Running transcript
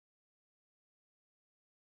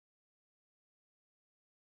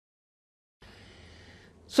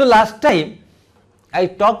So last time I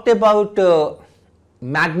talked about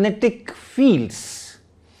magnetic fields.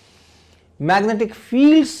 Magnetic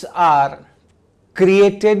fields are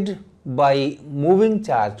created by moving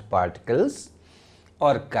charged particles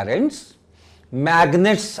or currents.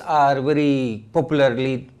 Magnets are very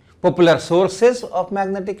popular sources of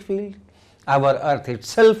magnetic field. Our earth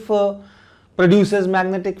itself produces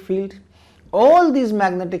magnetic field. All these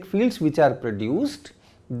magnetic fields which are produced,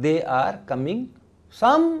 they are coming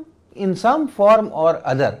in some form or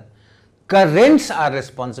other. Currents are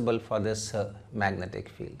responsible for this magnetic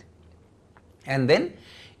field. And then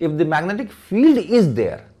if the magnetic field is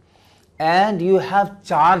there and you have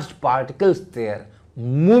charged particles there,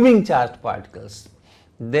 moving charged particles,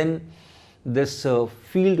 then this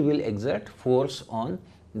field will exert force on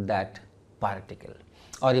that particle.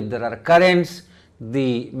 Or if there are currents,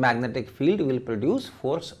 the magnetic field will produce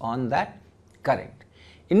force on that current.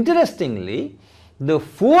 Interestingly, the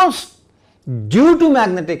force due to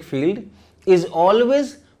magnetic field is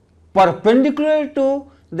always perpendicular to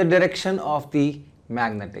the direction of the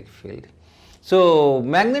magnetic field. So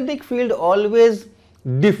magnetic field always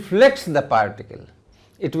deflects the particle.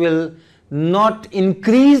 It will not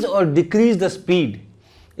increase or decrease the speed.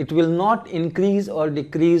 It will not increase or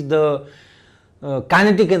decrease the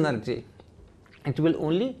kinetic energy. It will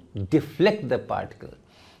only deflect the particle.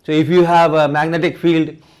 So if you have a magnetic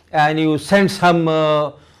field and you send some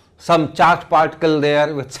charged particle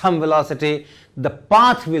there with some velocity, the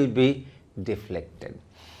path will be deflected.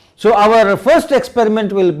 So our first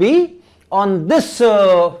experiment will be on this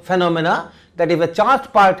phenomena, that if a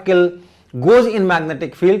charged particle goes in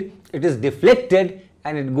magnetic field, it is deflected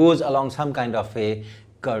and it goes along some kind of a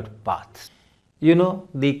curved path. You know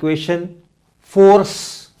the equation,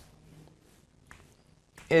 force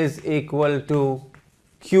is equal to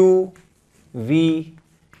Q V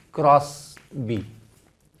cross B.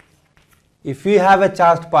 If we have a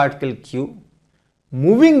charged particle Q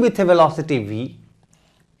moving with a velocity V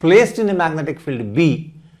placed in a magnetic field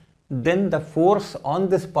B, then the force on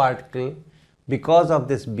this particle because of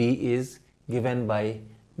this B is given by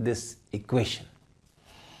this equation.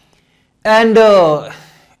 And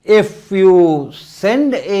if you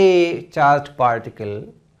send a charged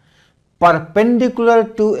particle perpendicular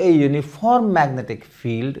to a uniform magnetic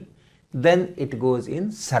field, then it goes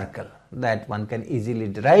in circle. That one can easily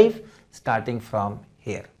derive starting from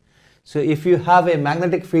here. So if you have a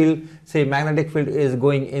magnetic field, say magnetic field is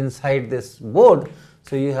going inside this board,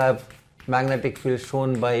 so you have magnetic field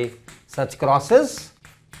shown by such crosses.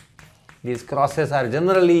 These crosses are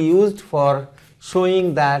generally used for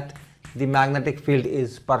showing that the magnetic field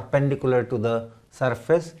is perpendicular to the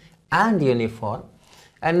surface and uniform.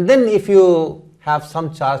 And then if you have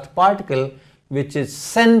some charged particle which is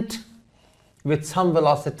sent with some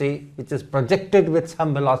velocity, which is projected with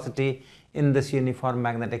some velocity in this uniform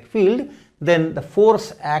magnetic field, then the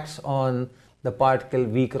force acts on the particle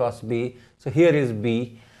V cross B. So here is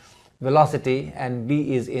B velocity and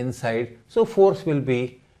B is inside, so force will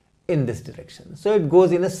be in this direction. So it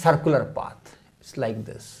goes in a circular path. It's like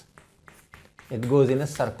this. It goes in a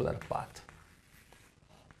circular path.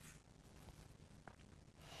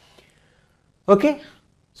 Okay.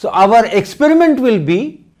 So our experiment will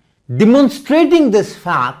be demonstrating this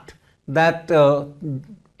fact that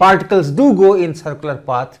particles do go in circular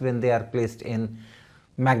path when they are placed in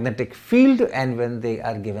magnetic field and when they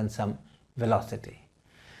are given some velocity.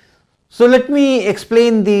 So let me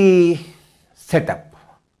explain the setup,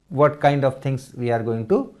 what kind of things we are going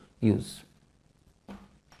to use.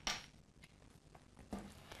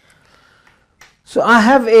 So I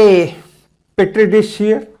have a Petri dish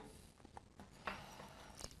here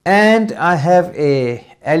and I have a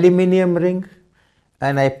aluminium ring,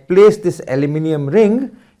 and I place this aluminium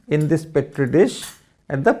ring in this Petri dish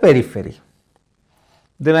at the periphery.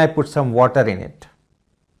 Then I put some water in it.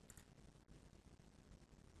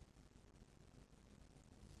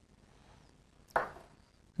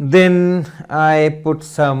 Then I put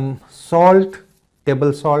some salt,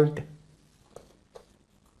 table salt.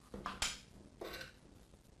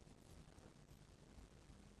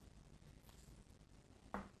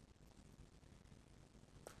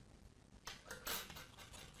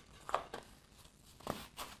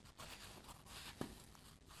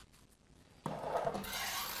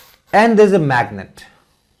 And there is a magnet.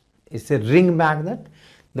 It's a ring magnet.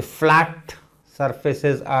 The flat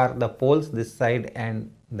surfaces are the poles, this side and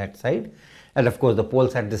that side, and of course the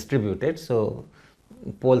poles are distributed. So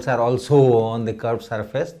poles are also on the curved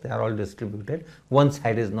surface, they are all distributed. One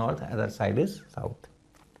side is north, other side is south.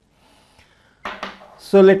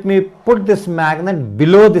 So let me put this magnet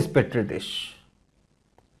below this Petri dish.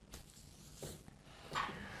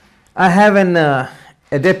 I have an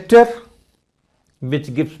adapter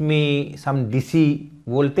which gives me some DC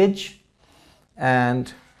voltage,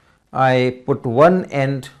 and I put one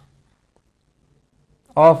end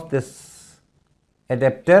of this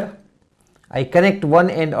adapter. I connect one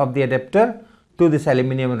end of the adapter to this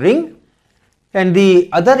aluminum ring, and the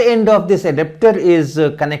other end of this adapter is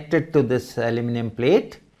connected to this aluminum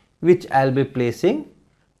plate, which I will be placing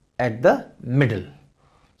at the middle.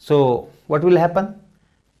 So, what will happen?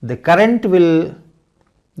 The current will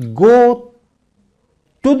go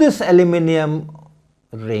to this aluminum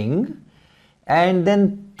ring, and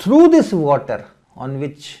then through this water in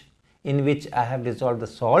which I have dissolved the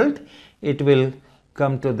salt, it will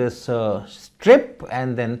come to this strip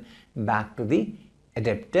and then back to the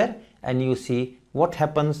adapter, and you see what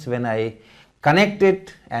happens when I connect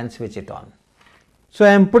it and switch it on. So, I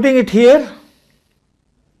am putting it here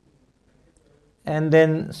and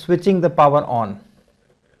then switching the power on.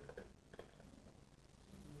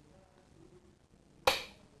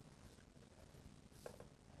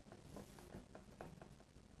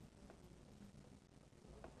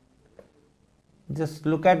 Just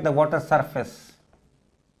look at the water surface.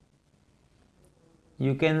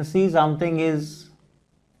 You can see something is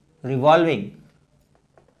revolving.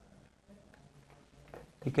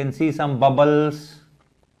 You can see some bubbles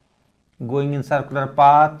going in circular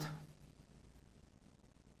path.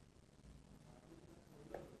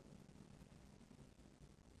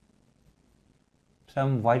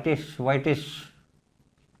 Some whitish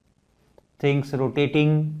things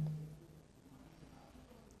rotating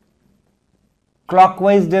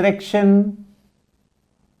clockwise direction.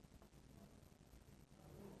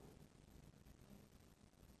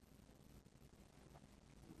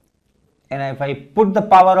 And if I put the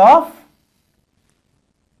power off,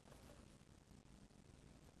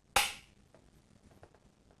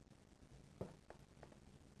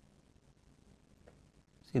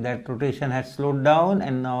 see that rotation has slowed down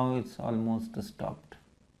and now it's almost stopped.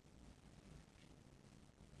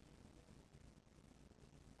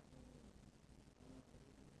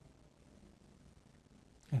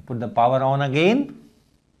 I put the power on again.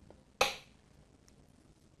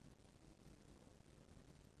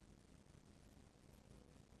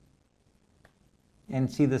 And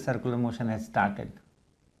see the circular motion has started.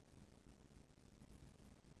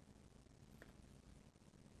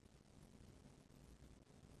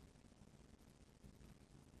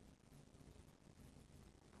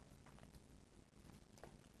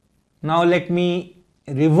 Now let me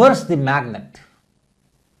reverse the magnet.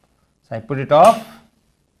 So I put it off,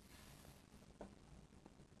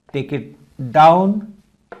 take it down,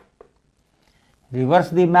 reverse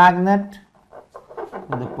the magnet.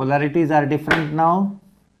 So the polarities are different now.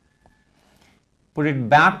 Put it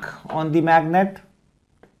back on the magnet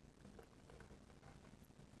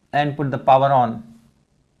and put the power on.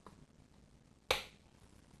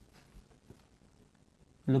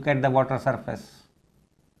 Look at the water surface.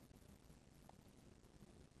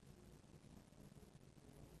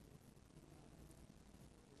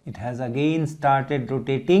 It has again started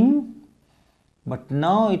rotating, but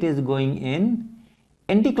now it is going in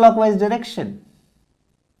anti-clockwise direction.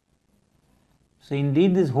 So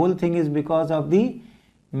indeed this whole thing is because of the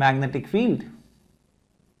magnetic field.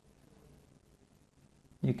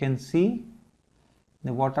 You can see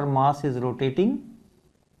the water mass is rotating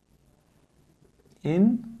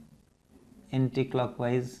in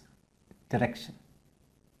anti-clockwise direction.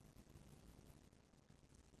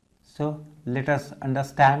 So let us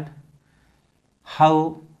understand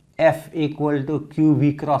how F equal to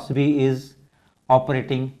QV cross V is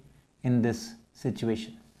operating in this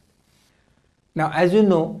situation. Now, as you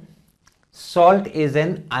know, salt is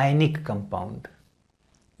an ionic compound.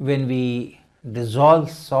 When we dissolve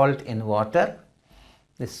salt in water,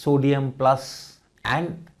 the sodium plus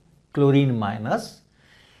and chlorine minus,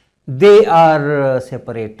 they are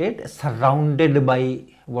separated, surrounded by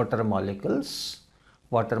water molecules.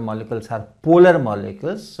 Water molecules are polar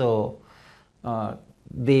molecules, so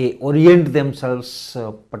they orient themselves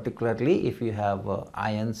particularly if you have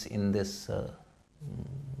ions in this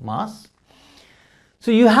mass. So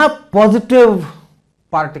you have positive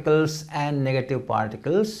particles and negative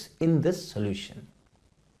particles in this solution.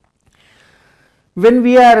 When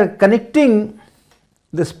we are connecting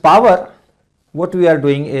this power, what we are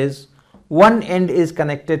doing is one end is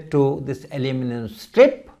connected to this aluminum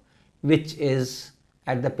strip, which is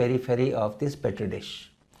at the periphery of this petri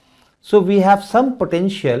dish. So we have some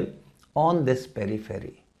potential on this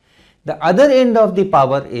periphery. The other end of the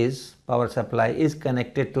power supply is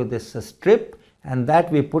connected to this strip, and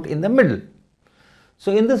that we put in the middle.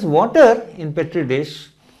 So in this water in petri dish,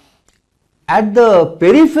 At the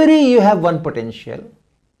periphery you have one potential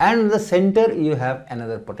and the center you have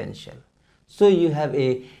another potential. So you have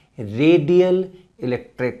a radial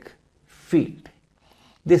electric field.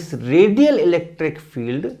 This radial electric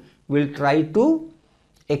field will try to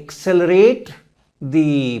accelerate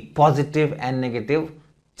the positive and negative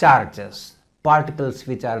charges, particles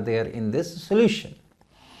which are there in this solution.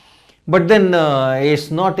 But then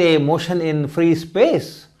it's not a motion in free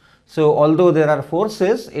space. So although there are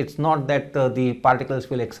forces, it's not that the particles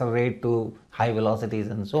will accelerate to high velocities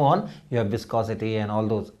and so on. You have viscosity and all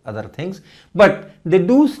those other things, but they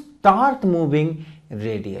do start moving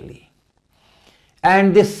radially.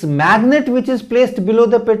 And this magnet which is placed below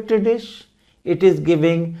the petri dish, it is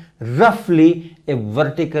giving roughly a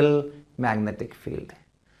vertical magnetic field.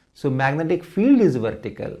 So magnetic field is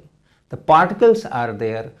vertical. The particles are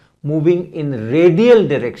there moving in radial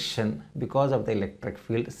direction because of the electric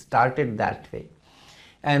field started that way,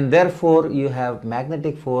 and therefore you have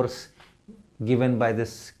magnetic force given by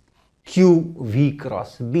this q v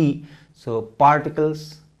cross b. So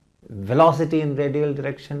particles, velocity in radial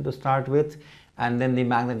direction to start with, and then the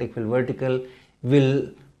magnetic field vertical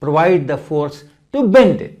will provide the force to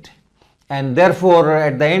bend it, and therefore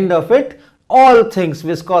at the end of it, all things,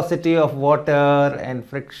 viscosity of water and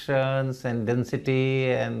frictions and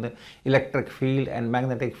density and electric field and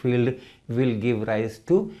magnetic field will give rise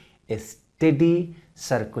to a steady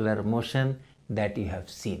circular motion that you have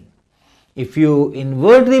seen. If you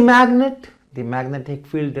invert the magnetic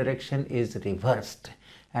field direction is reversed,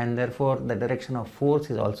 and therefore the direction of force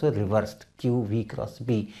is also reversed, q v cross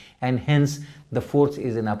b, and hence the force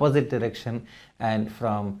is in opposite direction, and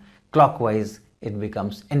from clockwise it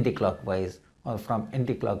becomes anti-clockwise, or from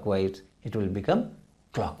anti-clockwise it will become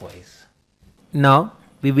clockwise. Now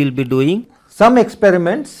we will be doing some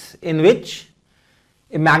experiments in which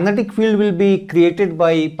a magnetic field will be created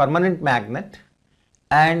by permanent magnet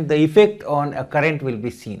and the effect on a current will be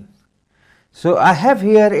seen. So I have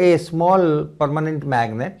here a small permanent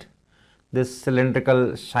magnet, this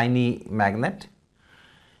cylindrical shiny magnet,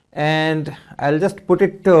 and I will just put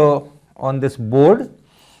it on this board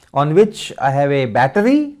on which I have a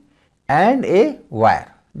battery and a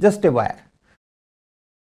wire, just a wire.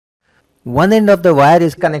 One end of the wire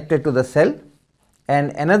is connected to the cell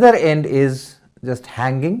and another end is just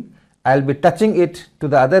hanging. I will be touching it to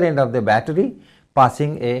the other end of the battery,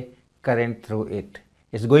 passing a current through it.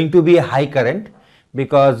 It is going to be a high current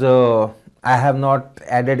because I have not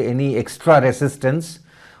added any extra resistance,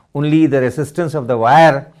 only the resistance of the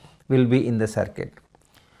wire will be in the circuit.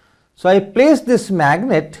 So I place this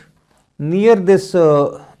magnet near this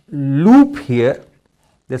loop here.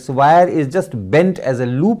 This wire is just bent as a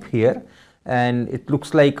loop here and it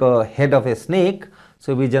looks like a head of a snake.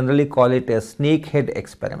 So we generally call it a snake head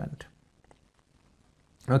experiment.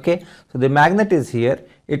 Okay, so the magnet is here,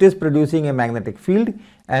 it is producing a magnetic field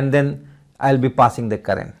and then I will be passing the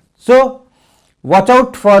current. So watch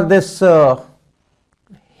out for this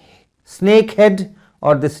snake head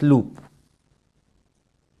or this loop.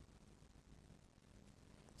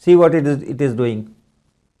 See what it is doing.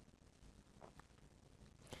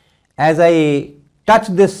 As I touch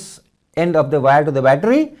this end of the wire to the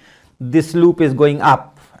battery, this loop is going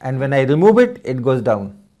up, and when I remove it, it goes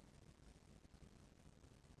down.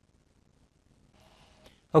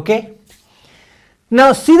 Okay.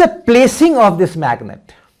 Now see the placing of this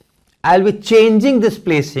magnet. I will be changing this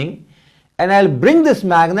placing and I will bring this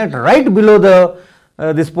magnet right below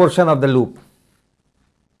the this portion of the loop.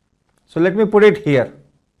 So let me put it here,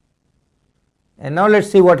 and now let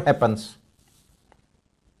us see what happens.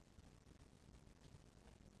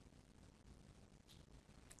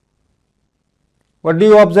 What do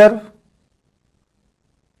you observe?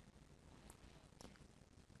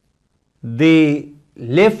 The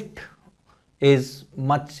lift is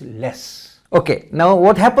much less. Okay, now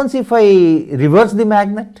what happens if I reverse the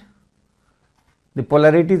magnet? The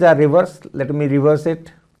polarities are reversed. Let me reverse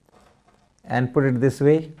it and put it this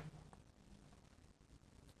way.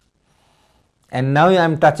 And now I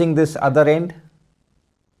am touching this other end,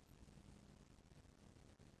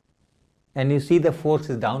 and you see the force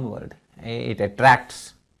is downward, it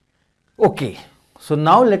attracts. Okay, so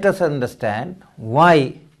now let us understand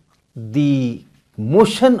why the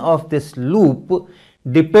motion of this loop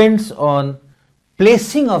depends on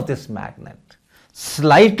placing of this magnet.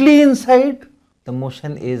 Slightly inside, the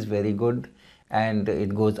motion is very good and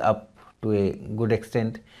it goes up to a good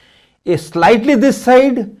extent. Slightly this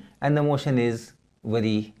side and the motion is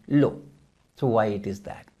very low. So why it is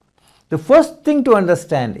that? The first thing to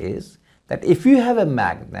understand is that if you have a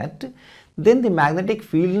magnet, then the magnetic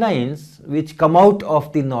field lines which come out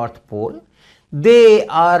of the north pole, they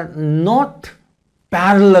are not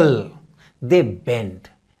parallel, they bend,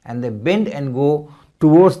 and they bend and go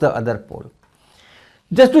towards the other pole.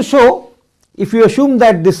 Just to show, if you assume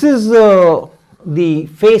that this is the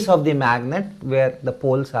face of the magnet where the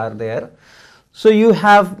poles are there, so you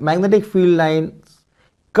have magnetic field lines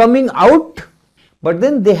coming out, but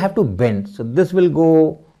then they have to bend. So this will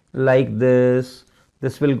go like this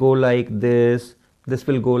will go like this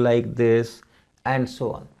will go like this, and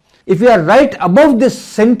so on. If you are right above this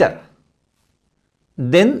center,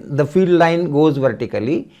 then the field line goes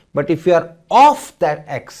vertically, but if you are off that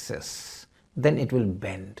axis, then it will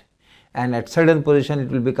bend, and at certain position it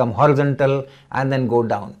will become horizontal and then go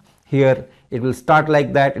down. Here it will start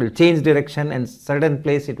like that, it will change direction, and certain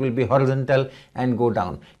place it will be horizontal and go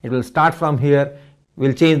down. It will start from here,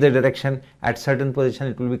 will change the direction, at certain position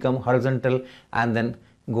it will become horizontal and then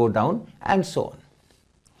go down, and so on,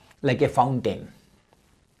 like a fountain.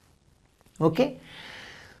 Okay.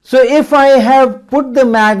 So if I have put the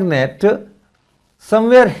magnet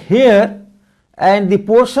somewhere here, and the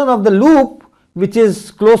portion of the loop which is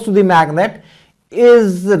close to the magnet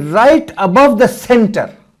is right above the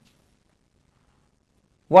center,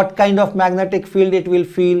 what kind of magnetic field it will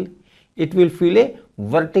feel? It will feel a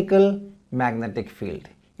vertical magnetic field.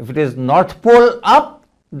 If it is north pole up,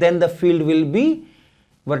 then the field will be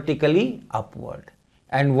vertically upward.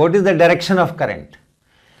 And what is the direction of current?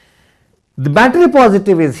 The battery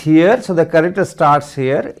positive is here, so the current starts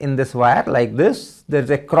here in this wire like this. There is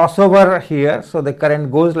a crossover here, so the current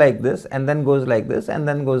goes like this, and then goes like this, and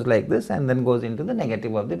then goes like this, and then goes into the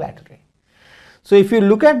negative of the battery. So if you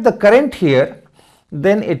look at the current here,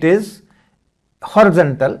 then it is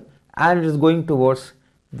horizontal and it is going towards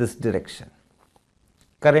this direction.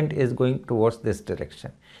 Current is going towards this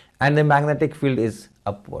direction, and the magnetic field is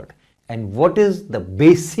upward. And what is the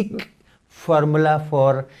basic formula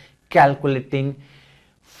for calculating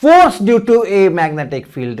force due to a magnetic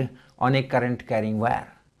field on a current carrying wire?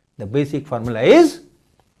 The basic formula is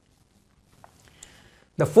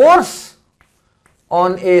the force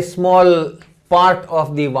on a small part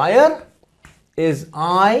of the wire is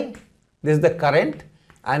I, this is the current,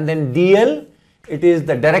 and then dl, it is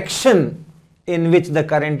the direction in which the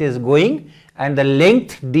current is going, and the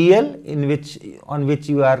length dl on which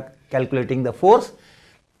you are calculating the force,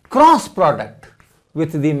 cross product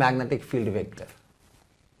with the magnetic field vector.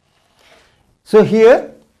 So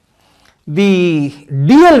here the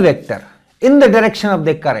dl vector in the direction of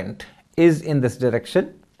the current is in this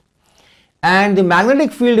direction, and the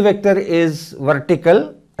magnetic field vector is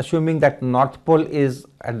vertical, assuming that north pole is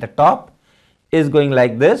at the top, is going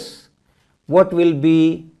like this. What will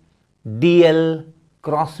be dl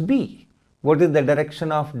cross b? What is the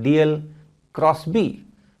direction of dl cross b?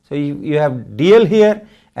 So you have dl here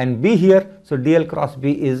and b here, so dl cross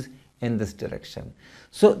b is in this direction.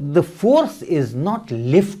 So the force is not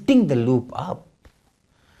lifting the loop up,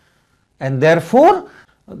 and therefore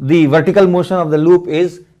the vertical motion of the loop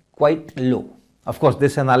is quite low. Of course,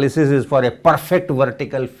 this analysis is for a perfect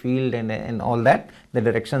vertical field and all that. The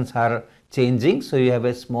directions are changing, so you have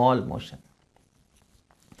a small motion.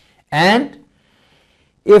 And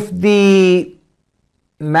if the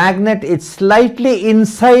magnet is slightly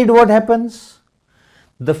inside, what happens?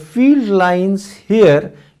 The field lines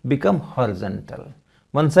here become horizontal.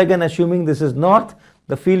 Once again, assuming this is north,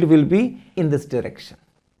 the field will be in this direction.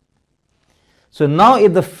 So now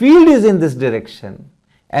if the field is in this direction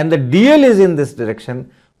and the dl is in this direction,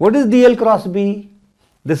 what is dl cross b?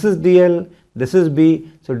 This is dl, this is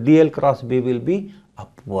b, so dl cross b will be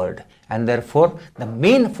upward, and therefore the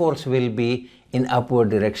main force will be in upward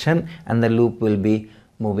direction and the loop will be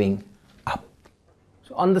moving up.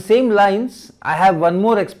 So on the same lines, I have one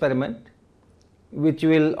more experiment which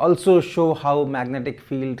will also show how magnetic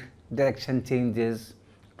field direction changes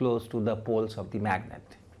close to the poles of the magnet.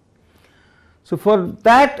 So for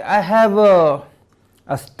that I have a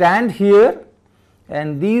stand here,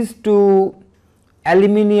 and these two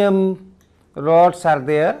aluminium rods are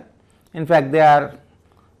there. In fact, they are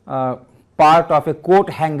part of a coat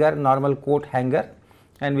hanger, normal coat hanger,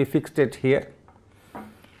 and we fixed it here.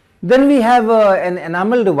 Then we have an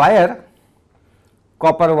enameled wire,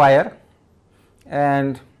 copper wire,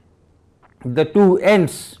 and the two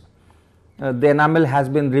ends, the enamel has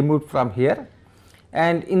been removed from here,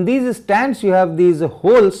 and in these stands you have these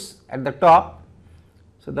holes at the top.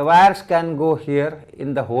 So the wires can go here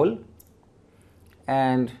in the hole,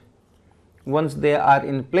 and once they are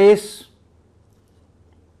in place,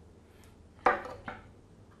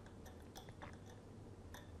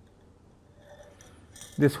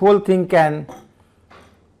 this whole thing can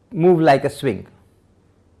move like a swing.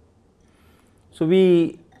 So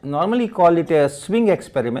we normally call it a swing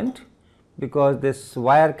experiment because this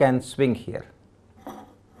wire can swing here.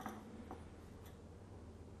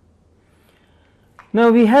 Now,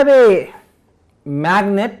 we have a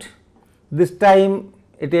magnet, this time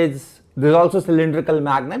this is also cylindrical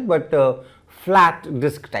magnet, but flat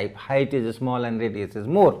disc type, height is small and radius is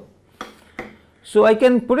more. So, I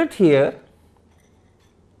can put it here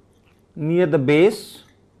near the base,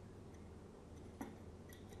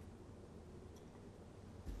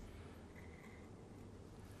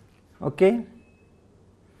 okay,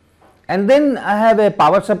 and then I have a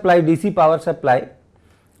power supply, DC power supply,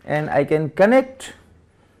 and I can connect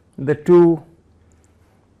the two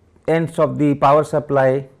ends of the power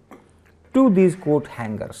supply to these coat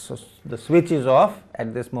hangers. So, the switch is off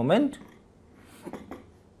at this moment.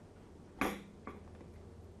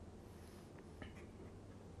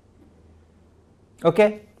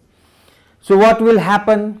 Okay. So, what will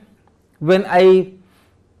happen when I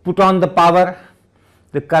put on the power?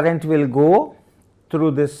 The current will go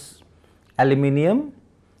through this aluminum,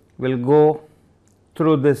 will go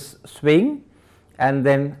through this swing, and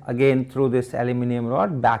then again through this aluminum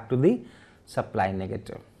rod back to the supply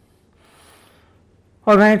negative.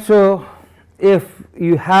 All right. So, if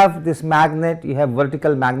you have this magnet, you have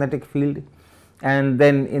vertical magnetic field, and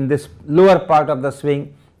then in this lower part of the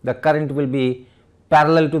swing the current will be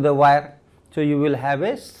parallel to the wire. So, you will have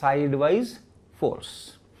a sidewise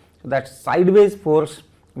force. So, that sideways force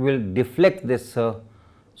will deflect this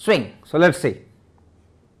swing. So, let us see.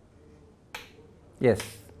 Yes,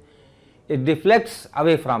 it deflects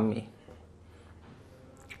away from me,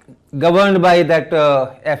 governed by that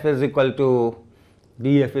F is equal to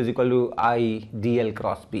dF is equal to I dl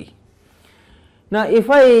cross B. Now, if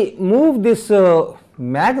I move this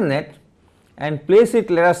magnet and place it,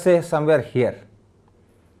 let us say, somewhere here,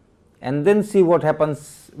 and then see what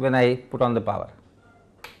happens when I put on the power.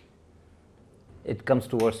 It comes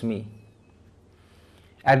towards me.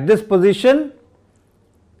 At this position,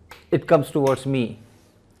 it comes towards me,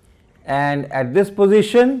 and at this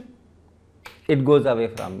position, it goes away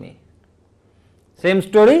from me. Same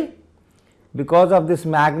story, because of this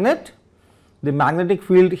magnet, the magnetic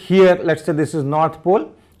field here, let us say this is north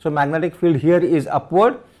pole. So, magnetic field here is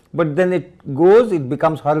upward, but then it goes, it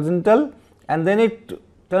becomes horizontal, and then it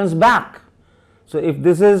turns back. So, if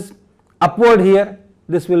this is upward here,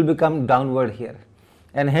 this will become downward here,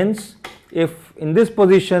 and hence if in this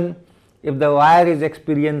position, if the wire is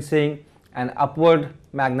experiencing an upward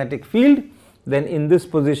magnetic field, then in this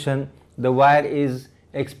position the wire is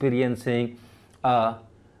experiencing a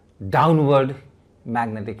downward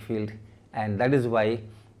magnetic field, and that is why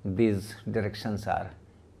these directions are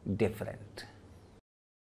different.